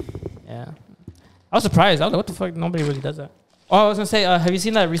that. Yeah, I was surprised. I was like, what the fuck? Nobody really does that. Oh, I was gonna say, have you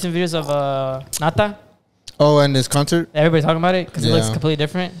seen that recent videos of Nata? Oh, and his concert. Everybody's talking about it because it looks Yeah. completely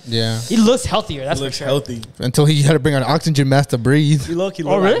different. Yeah. He looks healthier. That's He looks for sure. healthy. Until he had to bring an oxygen mask to breathe. He look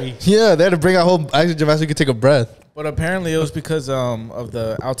Oh, like really? me. Yeah, they had to bring a whole oxygen mask so he could take a breath. But apparently it was because of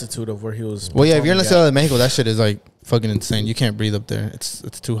the altitude of where he was. Well, yeah, if you're in the performing Ciudad de Mexico, that shit is like fucking insane. You can't breathe up there. It's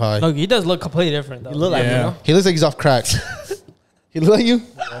too high. No, he does look completely different though. You look like me, Yeah. no? He looks like he's off crack. He look like you?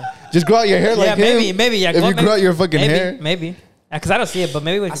 Just grow out your hair yeah, like him. maybe. Yeah, If you grow out your fucking maybe, hair. maybe. Because I don't see it, but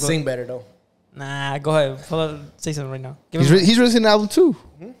maybe we I should go. sing better though. Nah, go ahead. Say something right now. Give He's him- he's releasing an album too.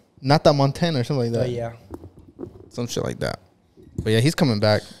 Not that Montana or something like that. But yeah. Some shit like that. But yeah, he's coming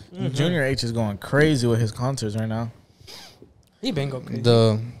back. Gas. Junior H is going crazy with his concerts right now. He been go crazy.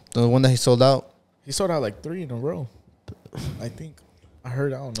 The one that he sold out. He sold out like 3 in a row. I think. I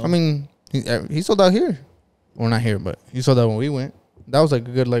heard. I don't know. I mean, he sold out here. Well, not here, but he sold out when we went. That was like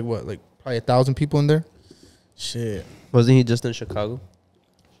a good like probably 1,000 people in there. shit. Wasn't he just in Chicago?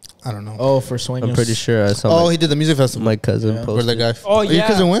 I don't know. Oh, for Sueños. I'm pretty sure I saw. Oh, my, he did the music festival. my cousin Yeah. Where the posted. guy? Oh, Your yeah.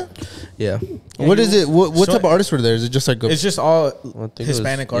 cousin went? Yeah, Yeah, What he is it? What So- type of artists were there? Is it just like a It's just all I think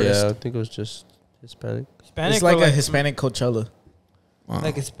Hispanic it was, artists. Yeah, I think it was just Hispanic. Hispanic it's like or a Hispanic Coachella.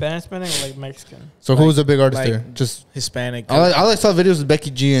 like Hispanic or like Mexican. So who was the big artist like- there? Just Hispanic. I saw videos with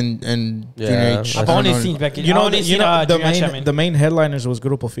Becky G and Yeah, Junior H. I've I've I only don't know. seen Becky. you I know, only you seen, know Junior the main headliners was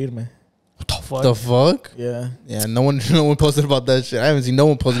Grupo Firme. What the fuck? The fuck? Yeah. Yeah, no one posted about that shit. I haven't seen no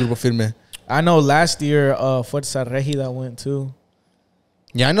one post Grupo Firme. I know last year Fuerza Regida went too.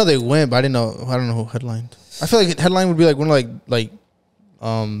 Yeah, I know they went, but I don't know who headlined. I feel like headline would be like one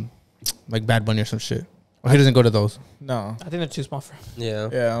like Bad Bunny or some shit. Or he doesn't go to those. No. I think they're too small for him Yeah.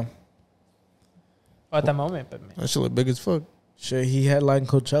 Yeah. at that moment. But man. That shit look big as fuck. Shit, he headlined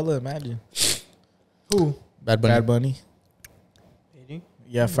Coachella, imagine. Who? Bad Bunny. Bad Bunny.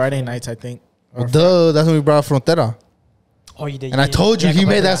 Yeah, Friday nights, I think. Well, duh, that's when we brought Frontera. Oh, you did. And I told you he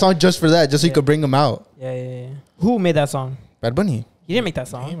made that song just for that, just so he Yeah. could bring him out. Yeah. Who made that song? Bad Bunny. He didn't make that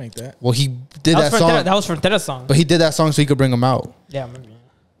He song. didn't make that. Well, he did that Frontera, song, that was Frontera's song. but he did that song so he could bring him out. Yeah, I remember.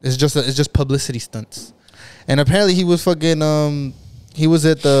 It's just publicity stunts. And apparently he was fucking he was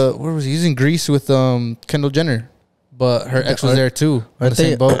at where was he? He's in Greece with Kendall Jenner, but her ex was there too on the Aren't same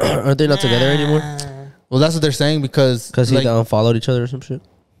they? boat. Aren't they not together anymore? Well, that's what they're saying because Because he like, unfollowed each other or some shit.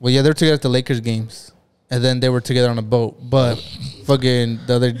 well, yeah, they're together at the Lakers games, and then they were together on a boat. But fucking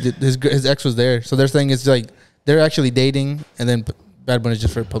the other his ex was there, so they're saying it's like they're actually dating, and then Bad Bunny's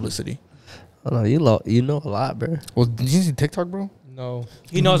just for publicity. I don't know. You know a lot, bro. Well, did you see TikTok, bro? No.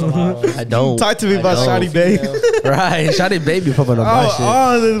 He knows a lot. I don't. Talk to me about I don't. Shawty Bae. Right, Shawty baby popping up my shit.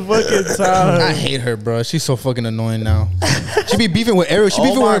 All the fucking time. I hate her, bro. She's so fucking annoying now. She be beefing with Eric. She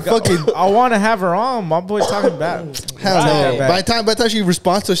beefing with her fucking. I want to have her on. My boy talking back. Hell Right. no. By the time she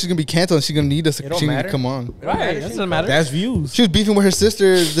responds to us, she's gonna be canceled. And she's gonna need us. It don't She need to matter. come on. Right, that doesn't matter. That's views. She was beefing with her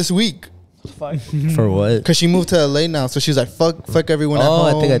sister this week Fuck. For what? because she moved to LA now. So she's like, fuck everyone at Oh,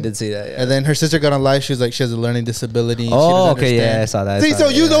 home. I think I did see that. Yeah. And then her sister got on live. She was like, she has a learning disability. And she Oh, doesn't okay, yeah, I understand. saw that. I See, saw so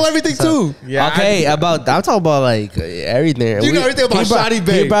that, you yeah. know everything too. Yeah. Okay, I'm talking about like everything. You know everything about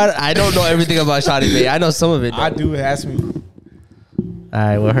Shawty Bae. I don't know everything about Shawty Bae. I know some of it. I though. do. Ask me. All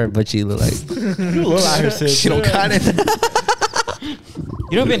right, what her but she look like? You look like her sis. She don't got it.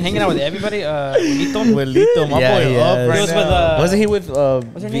 You know, been hanging out with everybody. Lito. With Lito, my Yeah, boy he up has. right He was now. with, Wasn't he with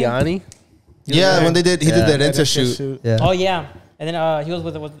her name? Vianney? Yeah, when he did Yeah. that Ensa shoot. Yeah. Oh yeah, And then he was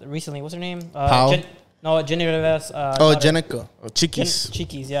with recently. What's her name? Pau? Jenny Rivera's. Jenica. Chiquis.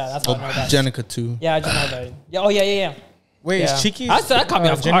 Chiquis, yeah, that's how I know that. Jenica too. Yeah, I just know that. Yeah, oh yeah. Wait, Yeah. is Chiquis? That caught me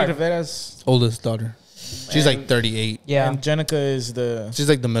off Jenny guard. Rivera's. Oldest daughter. She's like 38. Yeah, And Jenica is the. She's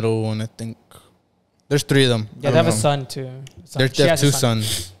like the middle one, I think. There's 3 of them. yeah, they have a son too. They She have has a 2 son.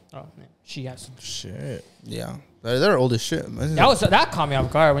 sons. Oh, man. She has. Shit. Yeah, they're old as shit. That caught me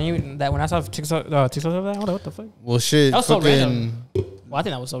off guard when I saw TikTok of that. What the fuck? Well, shit. That was so fucking random. Well, I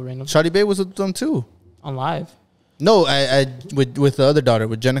think that was so random. Shawty Bae was with them too. On live. No, I with the other daughter,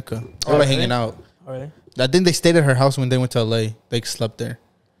 with Jenica. They were really? hanging out. Oh, really? I think they stayed at her house when they went to LA. They slept there.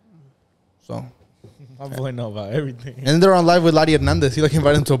 So, My boy know about everything. and then they're on live with Ladi Hernandez. He like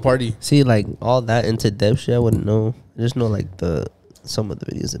invited them to a party. See, like all that into depth shit, I wouldn't know. I just know like some of the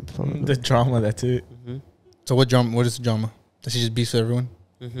videos that from The drama, that's it. So what drama? What is the drama? That she just beats everyone?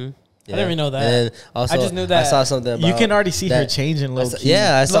 I didn't even know that. And also, I just knew that. I saw something about You can already see her that- changing low key.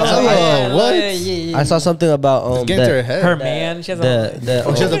 Yeah, I saw. Oh, something. yeah, what? yeah. I saw something about It's getting to her that, head. Her man. She has a.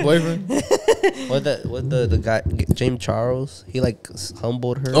 Oh, she has a boyfriend. what the guy James Charles, he like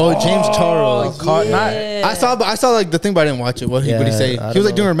humbled her. Oh, James Charles. Yeah. I saw like the thing, but I didn't watch it. What he say? I He was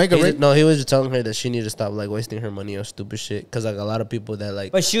like don't doing her know. makeup, He right? just- No, he was just telling her that she needed to stop like wasting her money on stupid shit. Cause like a lot of people that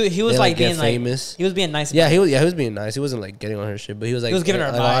like, But he was they, like get being like famous. he was being nice. Yeah, about he was being nice. He wasn't like getting on her shit, but he was like He was giving her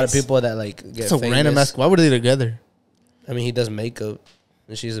like, a lot of advice. people that like get It's a famous. random ass. Why were they together? I mean, he does makeup,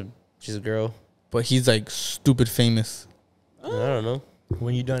 and she's a girl. But he's like stupid famous. I don't know.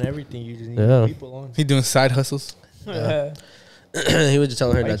 When you done everything, you just need Yeah. people on. He doing side hustles. it. He was just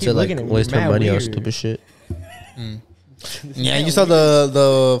telling her Why you not keep to like looking at me? waste her Mad money on weird. stupid shit. Yeah, you saw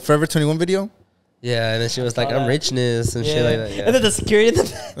the Forever 21 video. Yeah, and then she was like, saw "I'm that. richness" and shit like that. Yeah. And then the security,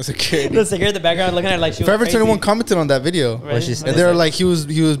 That's a kid. the security in the background looking at her like she was Forever crazy. 21 commented on that video. Right? What she And said? they were like he was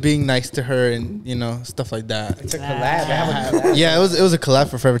being nice to her and stuff like that. It's a collab. They have a collab. Yeah, it was a collab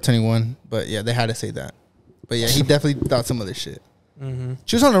for Forever 21, but yeah, they had to say that. But yeah, he definitely thought some other shit.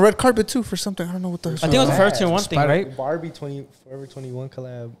 She was on the red carpet too for something. I don't know what the. I think it was the first 21 thing, right? Barbie Forever 21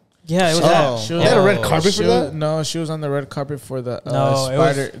 collab. Yeah, it was Oh. that. She They was- had a red carpet she for was- that? No, she was on the red carpet for the No, it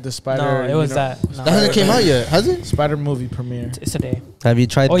was- the spider. No, it was you know, that. No. That hasn't came out yet, has it? Spider movie premiere. It's today. Have you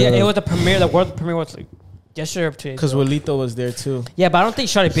tried? Oh yeah, it was the premiere. The world premiere was like yesterday or today. Because Wilito was there too. Yeah, but I don't think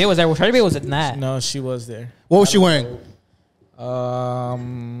Shawty Bae was there. Shawty Bae was in that. No, she was there. What was she wearing?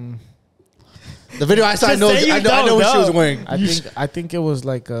 The video I saw, I Just know say you what she was don't wearing. I think it was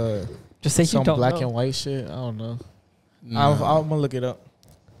like Just say some you don't black know. and white shit. I don't know. No. I'm gonna look it up.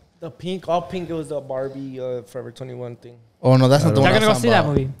 The pink, all pink. It was the Barbie Forever 21 thing. Oh no, that's not the Y'all one. gonna go see that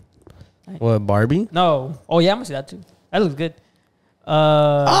movie? What, Barbie? No. Oh yeah, I'm gonna see that too. That looks good.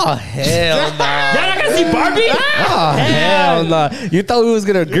 Oh hell no! Y'all not gonna see Barbie? Oh hell no! You thought we was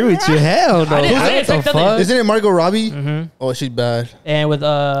gonna agree with you? Hell no! I didn't What say the nothing. fuck? Isn't it Margot Robbie? Mm-hmm. Oh, she's bad. And with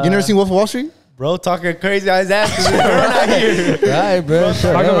You never seen Wolf of Wall Street? Bro, talking crazy on his ass. 'cause we're not here. Right, bro.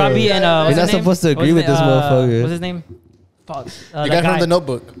 Shut Margot up. Robbie and You're what's not his name? supposed to agree What's with his this motherfucker. What's his name? Fuck. The guy from The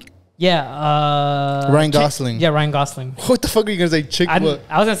Notebook. Yeah. Ryan Gosling. Yeah, Ryan Gosling. What the fuck are you gonna say? Chick I what? was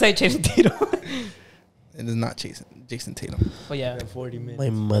gonna say Jason Tatum. It is not Jason Tatum. But yeah. 40 minutes. My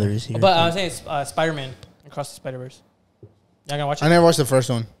mother is here. But I was saying Spider-Man Across the Spider-Verse. Y'all gonna watch it? I never watched the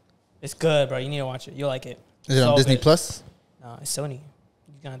first one. It's good, bro. You need to watch it. You'll like it. Is it on So Disney good. Plus? No, it's Sony.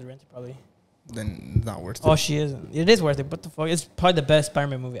 You're gonna have to rent it probably. Then it's not worth it. Oh, she isn't. It is worth it. What the fuck? It's probably the best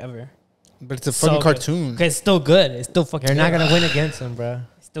Spider-Man movie ever. But it's a So fucking good. cartoon. Okay, it's still good. It's still fucking. You're not good. gonna win against him, bro.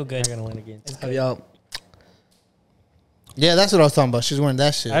 It's still You're good. not gonna win against him. It's Have good. y'all? Yeah, that's what I was talking about. She's wearing that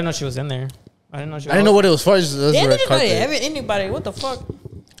I shit. didn't know she was in there. I didn't know she. I didn't know what it was for. It was the Yeah, red anybody, carpet. anybody. What the fuck?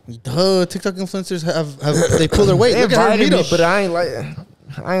 Duh, TikTok influencers have they pull their weight. They Look at her invited me, meetup. but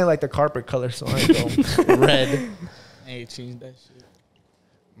I ain't like the carpet color, so I ain't go. Red. Hey, change that shit.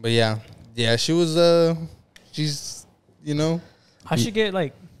 But yeah, she was she's How she get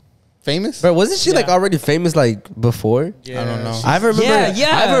like? famous. Bro, wasn't she like Yeah. already famous like before? I don't know. I remember.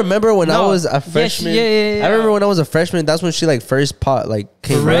 Yeah. I remember when I No. was a Yeah, freshman. yeah. I remember when I was a freshman. That's when she like first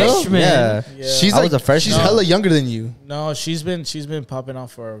came Freshman? out. Yeah. Yeah. She's I like was a freshman. She's hella younger than you. No, she's been popping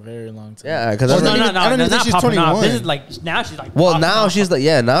off for a very long time. Yeah, because Well, No, I no, don't no. even That's think not she's popping off. 21. This is like now she's like. well, popping now off. she's like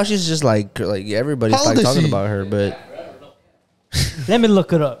now she's just like everybody's How old like is talking she? about her, but Let me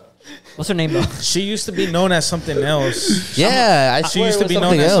look it up. What's her name though? She used to be known as something else. yeah, I She used to be known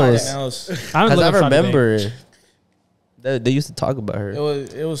something as else. something else. I don't Because look I up Shawty Bae. remember they used to talk about her.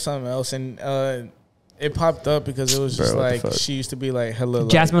 It was something else, and it popped up because it was Bro, just what the like fuck? she used to be like hella. Like,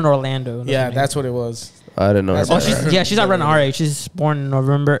 Jasmine Orlando. Yeah, her name. that's what it was. I didn't know. That's her. Oh, she's not running our age. She's born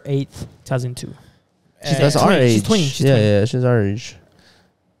November 8th, 2002. And That's our 20. age. She's 20. She's yeah, 20. yeah, she's our age.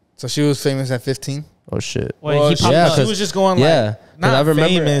 So she was famous at 15. Oh shit. Wait, Well, he popped yeah, up. she was just going like, Yeah, 'cause not I remember,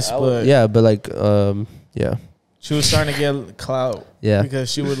 famous, but yeah, but like yeah, she was starting to get clout. Yeah.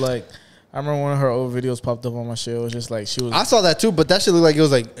 Because she would like, I remember one of her old videos popped up on my shit. It was just like she was. I saw that too, but that shit looked like it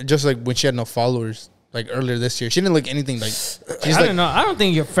was like just like when she had no followers. Like earlier this year, she didn't look anything like. She's I like, don't know. I don't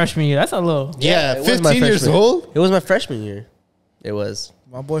think your freshman year. That's a little. yeah, it was my 15 years freshman- old. It was my freshman year. It was.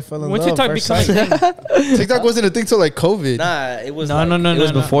 My boy fell in When love. TikTok first become a sight. thing, TikTok wasn't a thing till like COVID. Nah, it was. No, like, no, no, It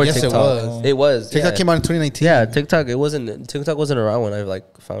was no, no. before Yes, it TikTok. was. It was. TikTok yeah. came out in 2019. Yeah, TikTok wasn't around when I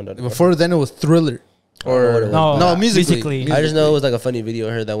like found out. Before then, it was Thriller. I don't know what it was. no, No, musically. I just know it was like a funny video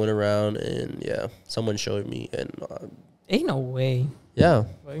of her that went around, and yeah, someone showed me, and ain't no way. yeah,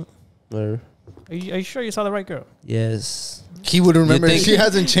 Like, whatever. are you sure you saw the right girl? Yes. He would remember. think- She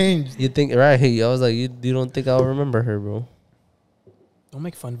hasn't changed. You think right? Hey, I was like, you don't think I'll remember her, bro? Don't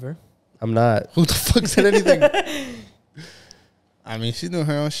make fun of her. I'm not. Who the fuck said anything? I mean, she's doing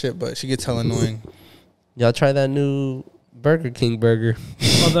her own shit, but she gets hella annoying. Y'all try that new Burger King burger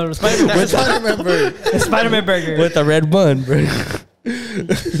Oh, the Spider-Man, With Spider-Man burger. the Spider-Man burger. with a red bun, bro.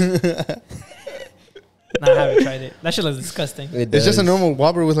 Nah, I haven't tried it. That shit looks disgusting. It's just a normal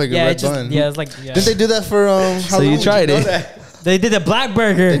Whopper with like a Yeah, red it just, bun. yeah, it's like yeah. Didn't they do that for So you Halloween? tried Did it? know that? They did the black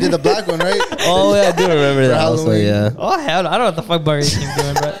burger. They did the black one, right? Oh yeah, I do remember that. Also, Halloween. yeah. Oh hell, I don't know what the fuck Burger King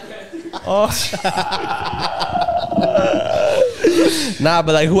doing, bro. Oh, Nah,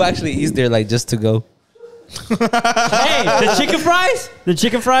 but like, who actually eats there like just to go? hey, the chicken fries, the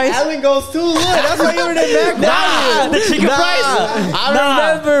chicken fries. Alan goes too. Look, that's why you were there. Nah, the chicken fries.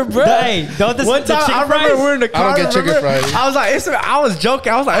 I remember, bro. Hey, don't this One the time, chicken I remember fries? we're in the I car. don't get chicken remember? fries. I was like, I was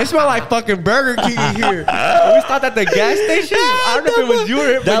joking. I was like, it smelled like fucking Burger King in here. And we stopped at the gas station. I don't know if it was you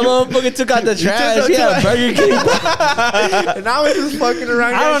or him. That motherfucker took out the trash. Yeah, Burger King. And I was just fucking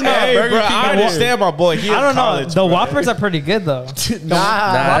around. I don't know. Hey, Hey, bro, King I in understand my boy. He I in don't know. college, The bro. Whoppers are pretty good though.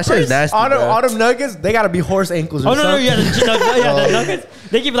 Nah, that shit's nasty, all bro. them nuggets, they gotta be horse ankles. Or Oh no, something. yeah, the nuggets.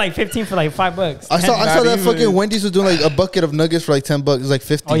 They give you like 15 for like $5. I saw Not that even. fucking Wendy's was doing like a bucket of nuggets for like $10. It was like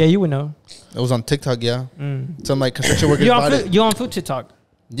 50. Oh yeah, you would know. It was on TikTok, yeah. Some like construction workers You bought on it. food? You on food TikTok?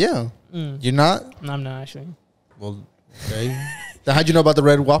 Yeah. You're not? No, I'm not actually. Well, okay. Then how'd you know about the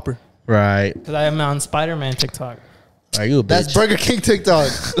red Whopper? Right. Because I am on Spider-Man TikTok. Are you a bitch? That's Burger King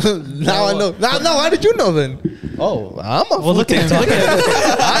TikTok. Now I know. Now, how did you know then? Oh, I'm a Well, food look at him. TikTok. Look at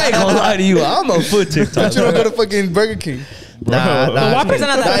him. I ain't gonna lie to you. I'm a food TikTok. Don't you don't go to fucking Burger King? Nah, The Whoppers are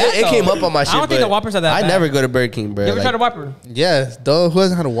not that bad, It came though. up on my shit. I don't think but the Whoppers are that I bad. never go to Burger King, bro. You ever Like, tried a Whopper? Yes, duh. Who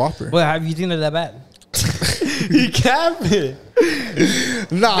hasn't had a Whopper? Well, have you seen it that bad? He capping.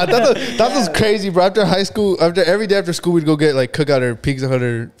 Nah, that was crazy, bro. After high school, every day after school, we'd go get like Cookout or Pizza Hut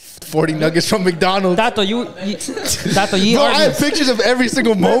or 40 nuggets from McDonald's. Tato, you eat Bro, I have pictures of every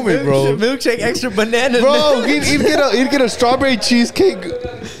single moment, bro. Milkshake, extra banana. Bro, he'd get a strawberry cheesecake.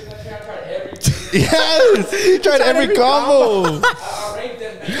 Yes, he tried every combo.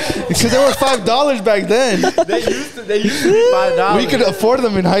 Because they were $5 back then. They used to be $5. We could afford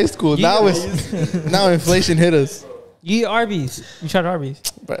them in high school. Now inflation hit us. You eat Arby's. You tried Arby's.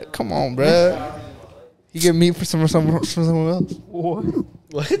 But come on, bro. You get meat from someone else.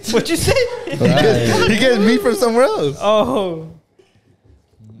 What you say? He gets meat from somewhere else. Oh.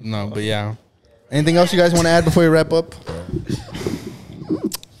 No, but yeah. Anything else you guys want to add before we wrap up?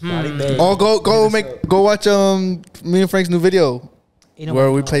 Oh, go watch me and Frank's new video You know where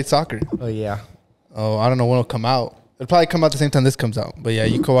what? we played soccer. Oh yeah. Oh, I don't know when it'll come out. It'll probably come out the same time this comes out. But yeah,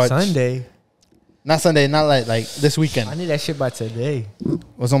 you can watch Sunday. Not Sunday, not like this weekend. I need that shit by today.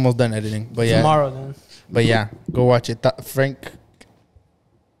 Was almost done editing. But yeah. Tomorrow then. But yeah, go watch it. Frank,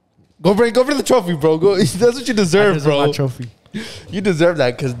 go bring the trophy, bro. Go. That's what you deserve, bro. My trophy. You deserve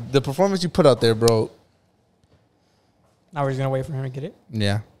that because the performance you put out there, bro. Now we're just gonna wait for him to get it.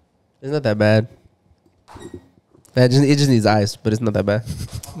 Yeah. It's not that bad. It just needs ice, but it's not that bad.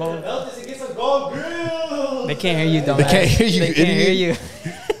 They can't hear you, though. They can't hear you, They can't hear idiot.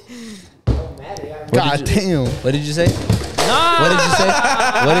 you. God damn. What did you say? No. What did you say?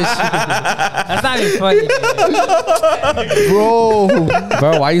 What did That's not even funny. Bro.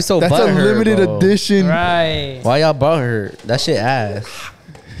 Bro, why you so That's a butthurt, limited bro? edition. Right. Why y'all butthurt? That shit ass.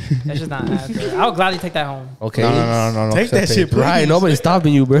 That's just not accurate. I'll gladly take that home. Okay. No. Take that shit, bro. Right, nobody's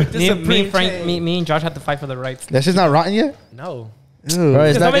stopping you, bro. Me Supreme and Frank, chain. me and Josh have to fight for the rights. That shit's not rotten yet? No. Ew. Bro,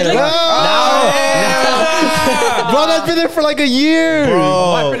 it's not Somebody gonna. like- Bro, that's been there for like a year.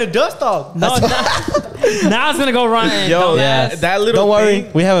 Wiping the dust off. No, it's not. Now it's gonna go wrong. Yo, Yeah. that little Don't worry,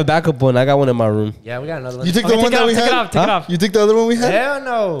 thing. we have a backup one. I got one in my room. Yeah, we got another one. You took Okay, the one that we take had? it off. Take it off. You took the other one we had? Hell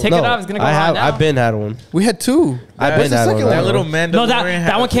no. Take it off. It's gonna go I wrong have. now. I've been had one. We had two. I've What's been the had second one. That little man. No,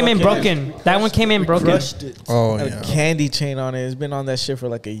 that one came in broken. That one came in broken. Crushed it. Oh, Had yeah. a candy chain on it. It's been on that shit for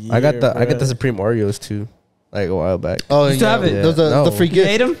like a year. I got the bruh. Supreme Oreos too, like a while back. Oh, You still have it? Those are No. the free You gift.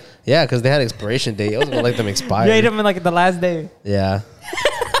 ate them? Yeah, because they had expiration date. I was gonna let them expire. You ate them in like the last day. Yeah,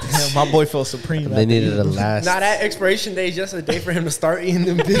 Damn, my boy felt supreme. they needed to last. Nah, that expiration day is just a day for him to start eating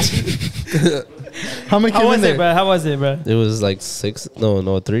them bitches. How many How came in was it, there? bro? How was it, bro? It was like 6.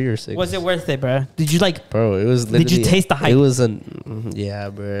 No, 3 or 6. Was it worth it, bro? Did you like? Bro, it was. Did you literally- taste the hype? It was yeah,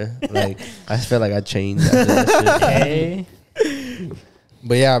 bro. Like I felt like I changed after that shit. Hey.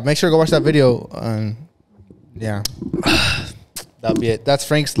 But yeah, make sure to go watch that video. Yeah, that'll be it. That's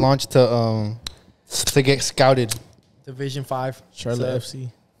Frank's launch to get scouted, Division 5. Charlotte So,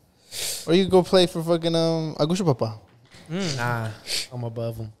 FC. or you go play for fucking Agusha Papa. Nah, I'm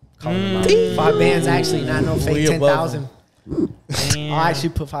above them. Calling them out. 5 bands actually, not no fake We above 10,000. Damn. I actually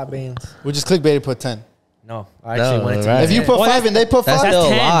put 5 bands. We just clickbaited, put 10. No, I actually No, wanted to. right. be If you 10. put Well, 5 and they put 5, That's That's still a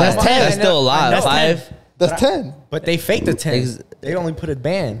 10. lot. That's 10. That's still a lot. That's 5, that's 10. But they faked the 10. Ex- They only put a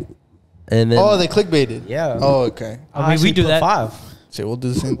band. and then Oh, they clickbaited. Yeah. Oh, okay. I mean, actually we do put that. 5. Shit, we'll do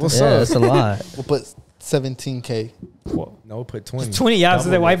the same thing. What's yeah, up? that's a lot. We'll put 17K. No, put 20. 20, yeah. So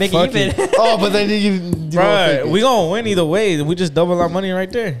then why make it even? Oh, but then you Bro, we gonna win either way. We just double our money right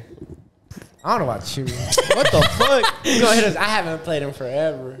there. I don't know about you. What the fuck? You gonna hit us? I haven't played him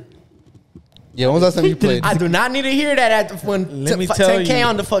forever. Yeah, when was the last time you played? I do not need to hear that at the when Let me tell 10K you.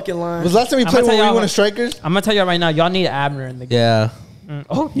 on the fucking line. Was the last time you I'm played gonna when tell we y'all won a what- strikers? I'm gonna tell you right now. Y'all need Abner in the game. Yeah,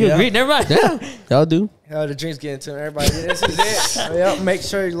 Oh, you Yeah. agree? Never mind. yeah, y'all do. Hell, the drinks getting to him. Everybody, this is it. Yep, make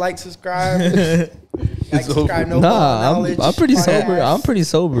sure you like, subscribe. Like, subscribe, no ball Nah, knowledge. I'm pretty Podcast. sober. I'm pretty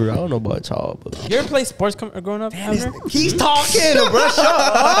sober. I don't know about y'all, but You ever play sports growing up? Abner? He's talking, bro. Shut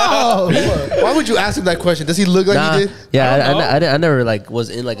up. Why would you ask him that question? Does he look like nah, he did? yeah, I never like was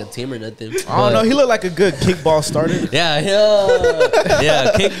in like a team or nothing. I don't know. He looked like a good kickball starter. Yeah,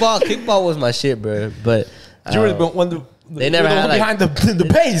 yeah. Kickball was my shit, bro. But You were the one they never had like behind the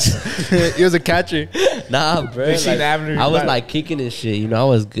pace. He was a catcher. nah, bro. They seen Like, Abner I was like- like kicking and shit. You know, I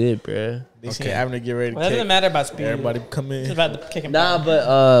was good, bro. They seen Abner get ready to Well, that doesn't kick. matter about speed. Everybody come It's in. about the kicking. Nah,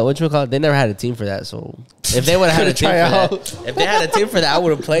 but what you call it? They never had a team for that. So if they would have had a team for Try that, out. if they had a team for that, I would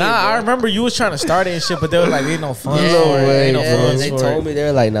have played. Nah, it, I bro. remember you was trying to start it and shit, but they was like, ain't no funds Yeah, for it. Ain't no yeah, funds they for told it. me they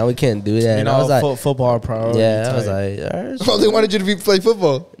were like, "No, we can't do that." You And I know, was like, football priority. "Yeah." I was type. like, "All right." Oh, they wanted you to play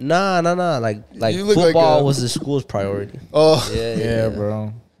football. Nah. Like You look like football a- was the school's priority. Oh, Yeah,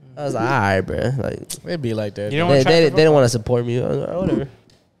 bro. I was like, all right, bro. Like It'd be like that. You don't they want to try for didn't want to support me. I was like, whatever.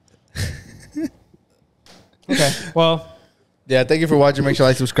 Okay. Well, yeah. Thank you for watching. Make sure to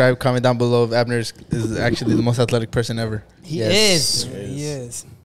like, subscribe, comment down below if Abner is actually the most athletic person ever. he Yes. is. He is.